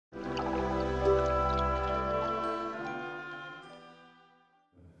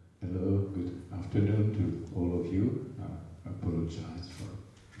afternoon to all of you. I apologize for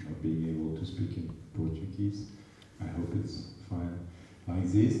not being able to speak in Portuguese. I hope it's fine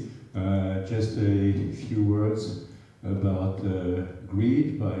like this. Just a few words about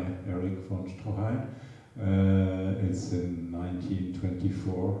Greed by Erich von Stroheim. It's a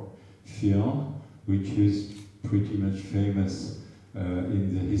 1924 film, which is pretty much famous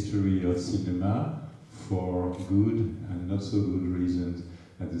in the history of cinema for good and not so good reasons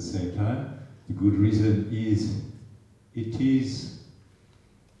at the same time. The good reason is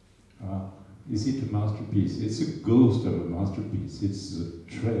is it a masterpiece? It's a ghost of a masterpiece. It's a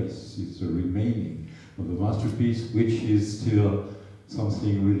trace, it's a remaining of a masterpiece, which is still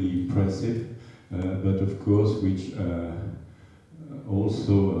something really impressive, but of course which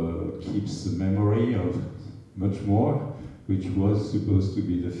also keeps the memory of much more, which was supposed to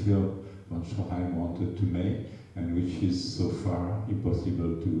be the film von Stroheim wanted to make, and which is so far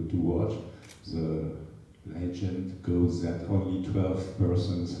impossible to watch. The legend goes that only 12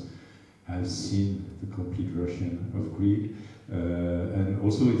 persons have seen the complete version of Greed, and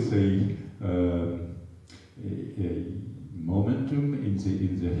also it's a momentum in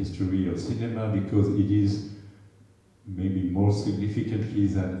the history of cinema, because it is maybe more significantly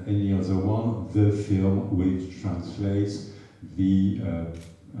than any other one the film which translates the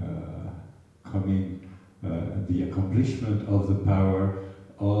the accomplishment of the power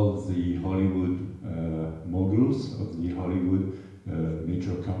of the Hollywood moguls, of the Hollywood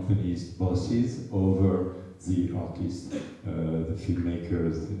major companies' bosses over the artists, the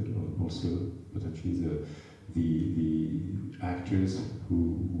filmmakers, also potentially the actors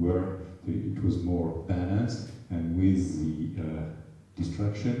who were. It was more balanced, and with the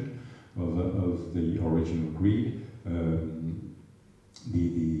destruction of the original Greed, the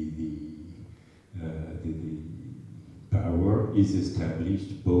power is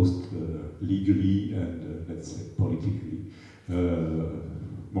established both legally and let's say politically,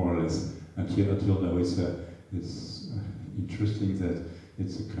 more or less. Until now, it's interesting that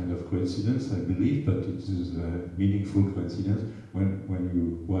it's a kind of coincidence, I believe, but it is a meaningful coincidence.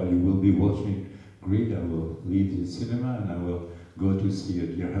 While you will be watching Greed, I will leave the cinema and I will go to see A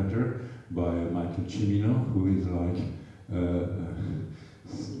Deer Hunter by Michael Cimino, who is like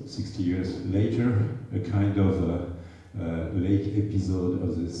 60 years later, a kind of late episode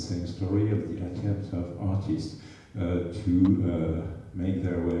of the same story, of the attempt of artists to make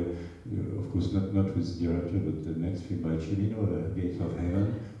their way, of course not with Deer Hunter, but the next film by Cimino, The Gates of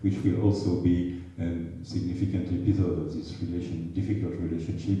Heaven, which will also be a significant episode of this difficult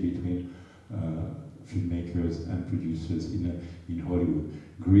relationship between filmmakers and producers in Hollywood.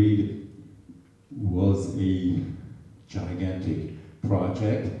 Greed was a gigantic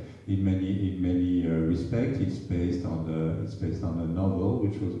project in many respects. It's based on a novel,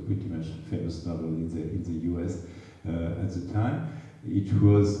 which was a pretty much famous novel in the U.S. At the time. It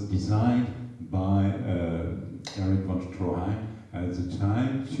was designed by Erich von Stroheim at the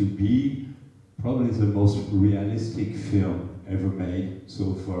time to be probably the most realistic film ever made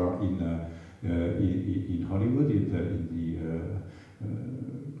so far in Hollywood, in the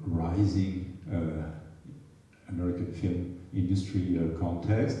rising American film industry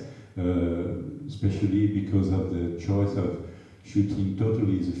context, especially because of the choice of shooting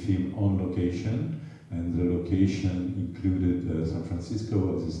totally the film on location, and the location included San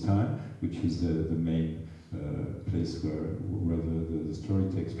Francisco at this time, which is the main place where the story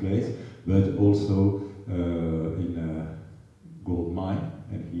takes place, but also in a gold mine,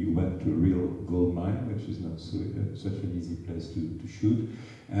 and he went to a real gold mine, which is not such an easy place to shoot,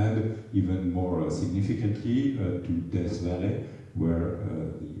 and even more significantly to Death Valley, where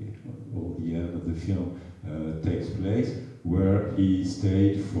the end of the film takes place, where he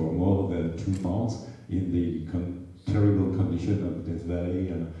stayed for more than 2 months in the terrible condition of Death Valley,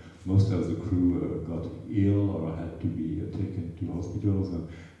 and most of the crew got ill or had to be taken to hospitals,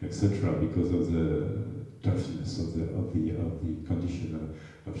 etc., because of the toughness of the condition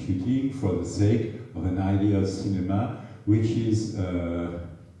of shooting, for the sake of an idea of cinema, which is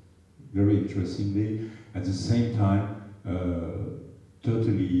very interestingly, at the same time,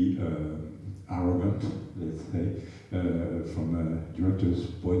 totally arrogant, let's say, from a director's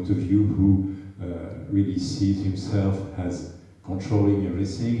point of view, who really sees himself as controlling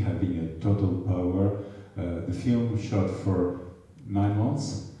everything, having a total power. The film shot for 9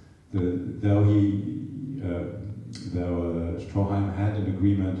 months, though Stroheim had an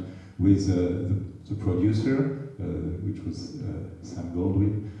agreement with the producer, which was Sam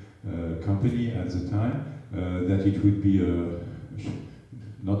Goldwyn company at the time, that it would be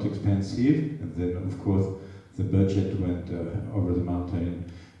not expensive, and then of course the budget went over the mountain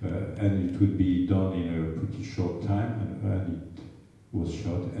and it would be done in a pretty short time, and it was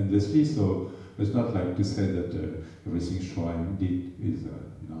shot endlessly. So it's not like to say that everything Stroheim did is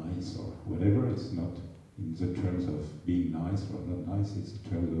nice or whatever. It's not in the terms of being nice or not nice. It's in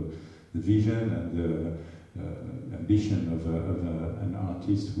terms of the vision and the ambition of an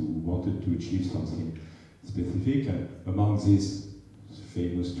artist who wanted to achieve something specific. And among these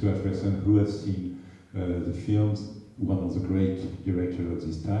famous 12 persons who have seen the films, one of the great directors of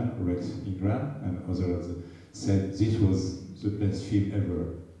this time, Rex Ingram, and others said this was the best film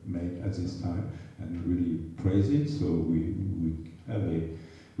ever made at this time, and really praised it. So we have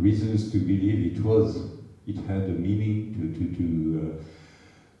reasons to believe it had a meaning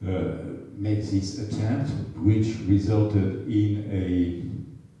to make this attempt, which resulted in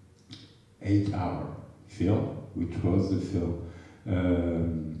a 8-hour film, which was the film.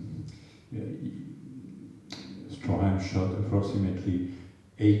 Stroheim shot approximately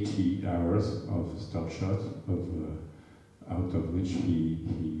 80 hours of stock shots, out of which he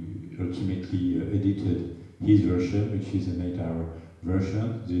ultimately edited his version, which is an 8-hour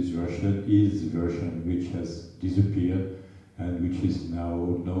version. This version is the version which has disappeared and which is now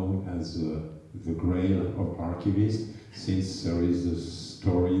known as the Grail of archivists, since there is a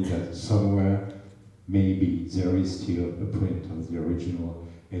story that somewhere maybe there is still a print of the original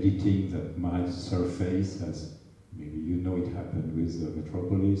editing that might surface, as maybe you know it happened with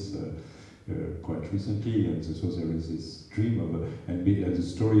Metropolis quite recently, and so there is this dream of, and the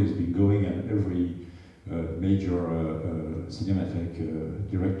story has been going, and every major cinematic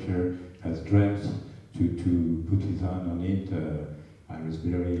director has dreamt to put his hand on it. Iris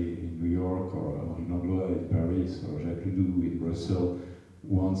Berry in New York, or Henri Langlois in Paris, or Jacques Ledoux in Brussels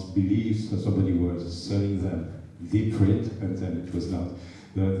once believed that somebody was selling them the print, and then it was not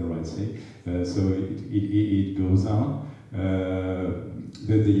the right thing. So it goes on.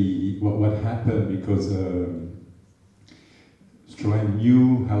 What happened, because Stroheim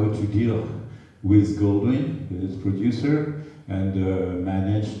knew how to deal with Goldwyn, his producer, and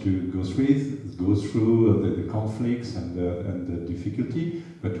managed to go through the conflicts and the difficulty.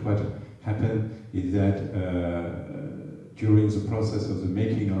 But what happened is that during the process of the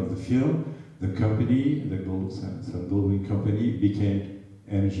making of the film, the company, the Goldwyn company, became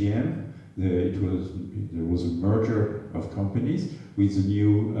MGM. There was a merger of companies with a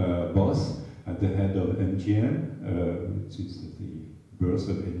new boss at the head of MGM, which is the birth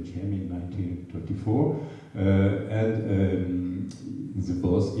of MGM in 1924, and the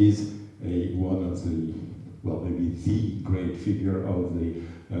boss is one of the, well, maybe the great figure of the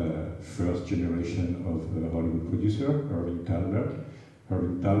first generation of Hollywood producer, Irving Thalberg.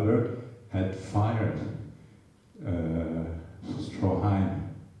 Irving Thalberg had fired Stroheim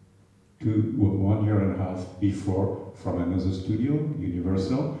 1.5 years before from another studio,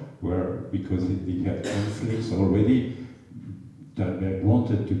 Universal, where, because he had conflicts already, Thalberg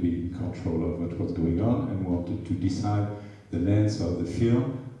wanted to be in control of what was going on and wanted to decide the length of the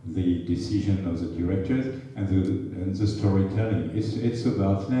film, the decision of the directors, and the storytelling. It's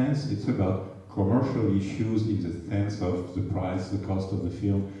about length, it's about commercial issues in the sense of the price, the cost of the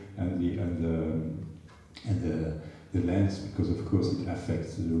film, and the length, because of course it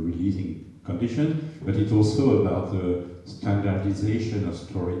affects the releasing condition, but it's also about the standardization of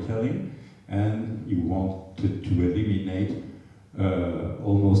storytelling, and you wanted to eliminate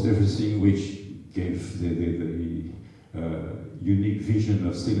almost everything which gave the unique vision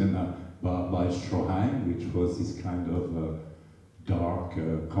of cinema by Stroheim, which was this kind of dark,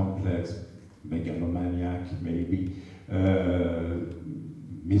 complex, megalomaniac, maybe,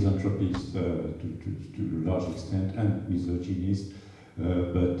 misanthropist to a large extent, and misogynist,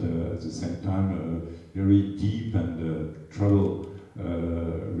 but at the same time very deep and troubled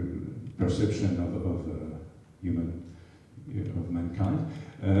perception of mankind,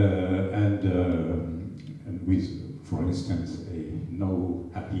 and with, for instance, a no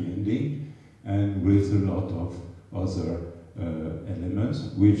happy ending, and with a lot of other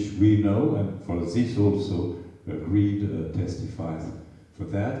elements which we know, and for this also Greed testifies for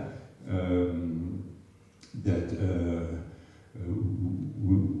that,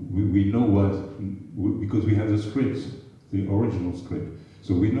 we know what, because we have the scripts, the original script,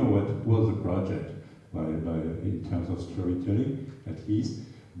 so we know what was the project in terms of storytelling, at least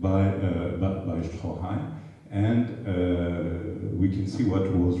by Stroheim, and we can see what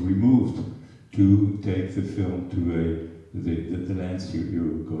was removed to take the film to the length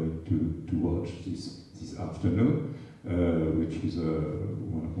you're going to watch this afternoon, which is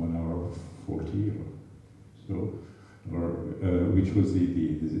 1 hour 40 or so, which was the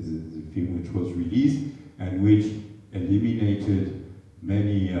film which was released and which eliminated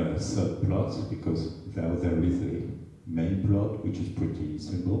many subplots, because there is a main plot which is pretty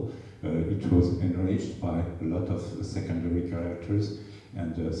simple. It was enriched by a lot of secondary characters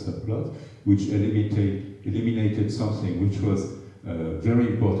and subplots, which eliminated something which was very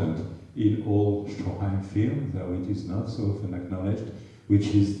important in all Stroheim films, though it is not so often acknowledged,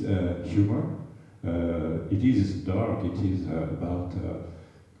 which is humor. It is dark, it is about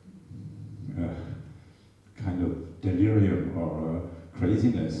kind of delirium or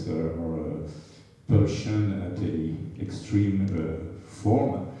craziness or pulsion at an extreme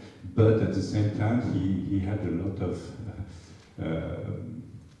form, but at the same time he had a lot of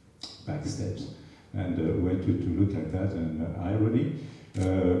backsteps and a way to look at that, and irony,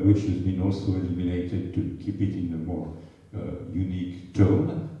 which has been also eliminated to keep it in a more unique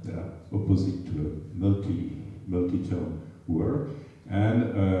tone, opposite to a multi-tone work. And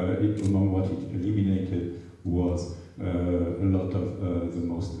among what it eliminated was a lot of the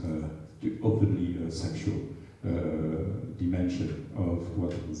most openly sexual dimension of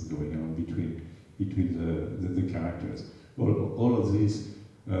what was going on between the characters. All of this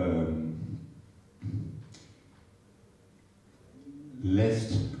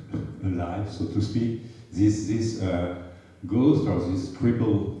left alive, so to speak, this ghost or this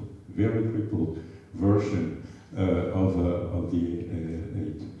very crippled version of the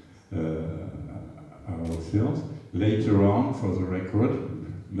 8-hour films. Later on, for the record,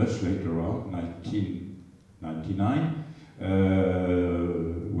 much later on, 1999,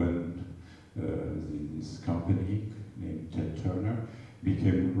 when this company named Ted Turner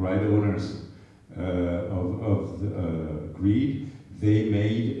became right owners of Greed, they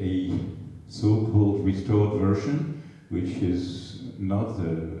made a so-called restored version, which is not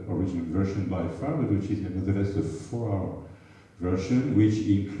the original version by far, but which is nevertheless a 4-hour version, which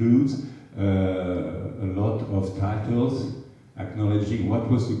includes a lot of titles acknowledging what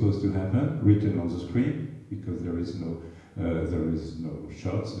was supposed to happen, written on the screen, because there is no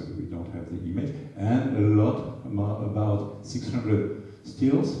shots, we don't have the image, and a lot about 600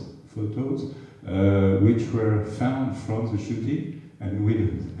 stills, photos, which were found from the shooting, and will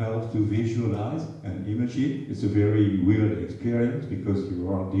help to visualize and image it. It's a very weird experience because you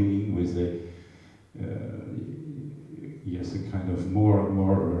are dealing with a kind of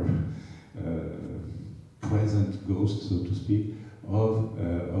more present ghost, so to speak, of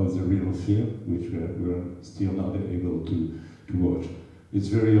the real film, which we're still not able to watch. It's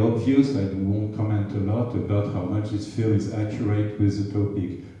very obvious, I won't comment a lot about how much this film is accurate with the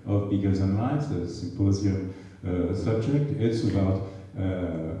topic of Bigger Than Life, the symposium subject. It's about,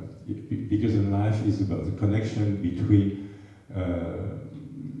 Bigger Than Life is about the connection between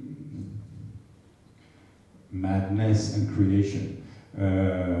madness and creation.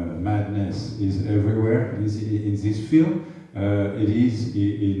 Madness is everywhere in this film. It is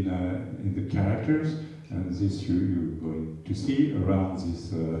in the characters, and this you're going to see around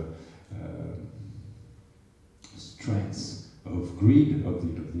this strengths of greed, of the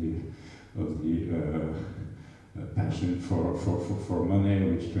passion for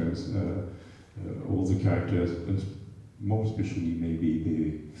money, which turns all the characters, more especially maybe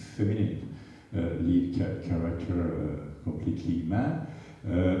the feminine lead character, completely mad.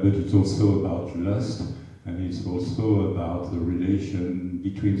 But it's also about lust, and it's also about the relation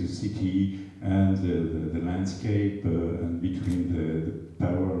between the city and the landscape, and between the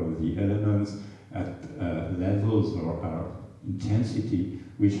power of the elements at levels or intensity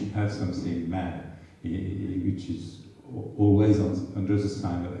which have something mad, which is always under the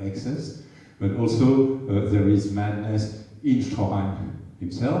sign of excess. But also there is madness in Stroheim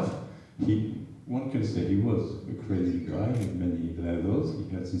himself. One can say he was a crazy guy in many levels.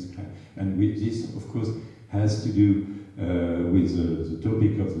 He has this kind, and with this, of course, has to do with the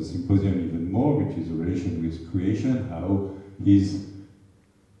topic of the symposium even more, which is a relation with creation, how his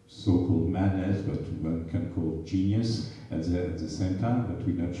so-called madness, but one can call genius at the same time, but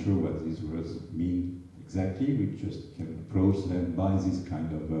we're not sure what these words mean exactly. We just can approach them by this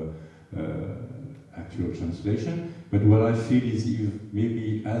kind of actual translation. But what I feel is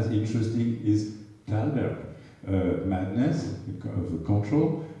maybe as interesting is Thalberg, madness of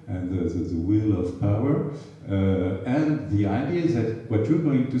control and the will of power, and the idea is that what you're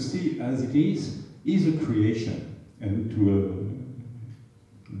going to see as it is a creation, and to a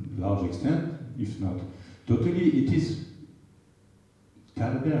large extent, if not totally, it is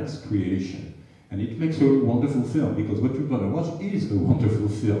Thalberg's creation. And it makes a wonderful film, because what you're going to watch is a wonderful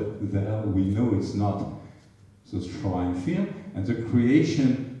film. There we know it's not the Stroheim film, and the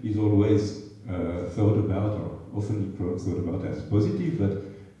creation is always thought about, or often thought about as positive, but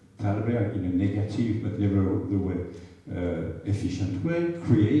Thalberg in a negative, but never the way efficient way,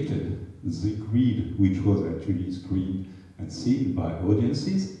 created the grid, which was actually screened and seen by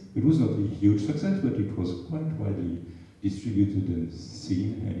audiences. It was not a huge success, but it was quite widely distributed and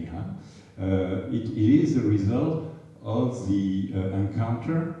seen anyhow. It is a result of the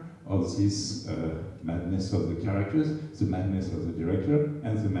encounter of this madness of the characters, the madness of the director,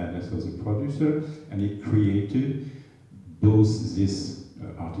 and the madness of the producer, and it created both this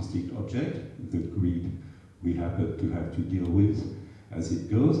artistic object, the grid we happen to have to deal with as it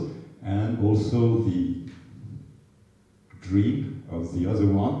goes, and also the dream of the other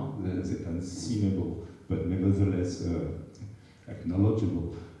one, the unseenable, but nevertheless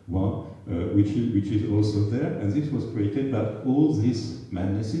acknowledgeable one, which is also there. And this was created by all these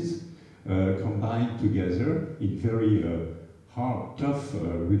madnesses combined together in very hard, tough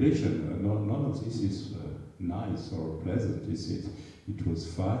relation. None of this is nice or pleasant, is it? It was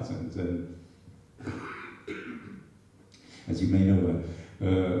fight, and then, as you may know,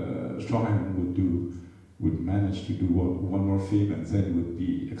 Stroheim would manage to do one more film and then would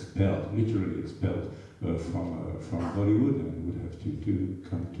be expelled, literally expelled from Hollywood, and would have to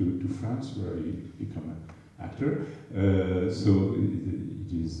come to France where he became an actor. So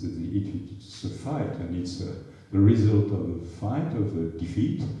it's a fight, and it's the result of a fight, of a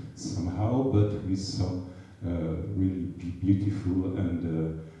defeat somehow, but with some really beautiful and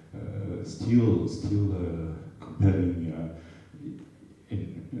still compelling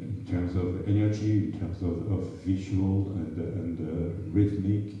in terms of energy, in terms of visual and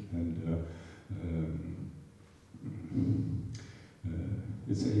rhythmic, and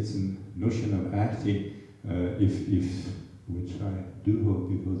it's a notion of acting, which I do hope,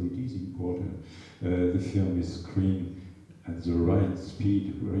 because it is important, the film is screened at the right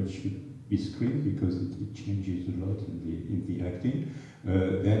speed where it should be screened, because it changes a lot in the acting.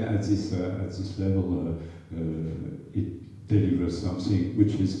 Then at this level, it delivers something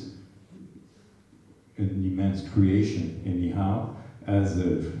which is an immense creation, anyhow, as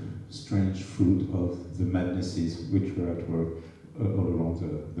a strange fruit of the madnesses which were at work all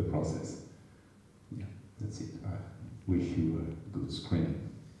around the process. Yeah, that's it. I wish you a good screening.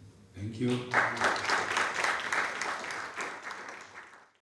 Thank you.